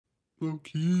Low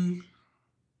key.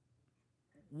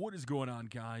 What is going on,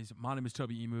 guys? My name is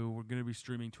Tubby Emu. We're going to be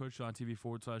streaming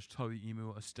twitch.tv/Tubby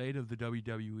Emu, a state of the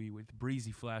WWE with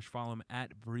Breezy Flash. Follow him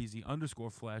at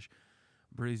Breezy_Flash.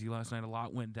 Breezy, last night a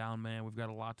lot went down, man. We've got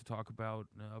a lot to talk about.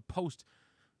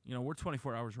 We're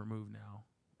 24 hours removed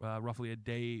now, roughly a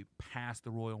day past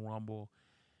the Royal Rumble.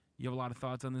 You have a lot of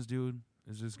thoughts on this, dude?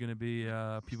 Is this going to be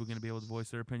people going to be able to voice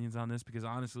their opinions on this? Because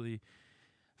honestly,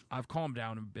 I've calmed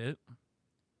down a bit,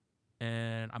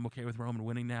 and I'm okay with Roman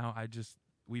winning now.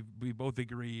 We both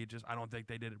agree. I don't think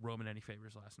they did Roman any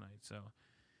favors last night. So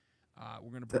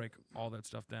we're gonna break all that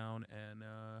stuff down, and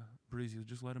Breezy,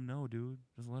 just let him know, dude.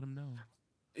 Just let him know.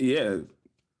 Yeah.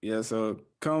 Yeah. So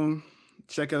come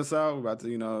check us out. We're about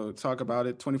to, talk about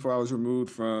it. 24 hours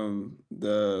removed from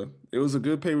it was a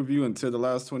good pay-per-view until the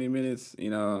last 20 minutes.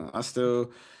 I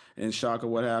still in shock of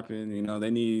what happened.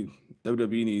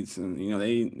 WWE needs some,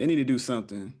 they need to do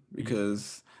something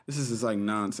because this is just like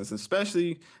nonsense.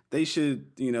 Especially they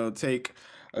should, take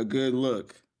a good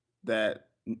look that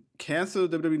cancel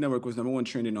WWE Network was number one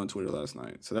trending on Twitter last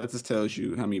night. So that just tells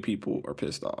you how many people are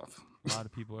pissed off. A lot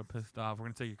of people are pissed off. We're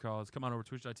going to take your calls. Come on over to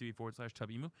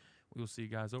twitch.tv/TubbyEmu. We will see you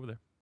guys over there.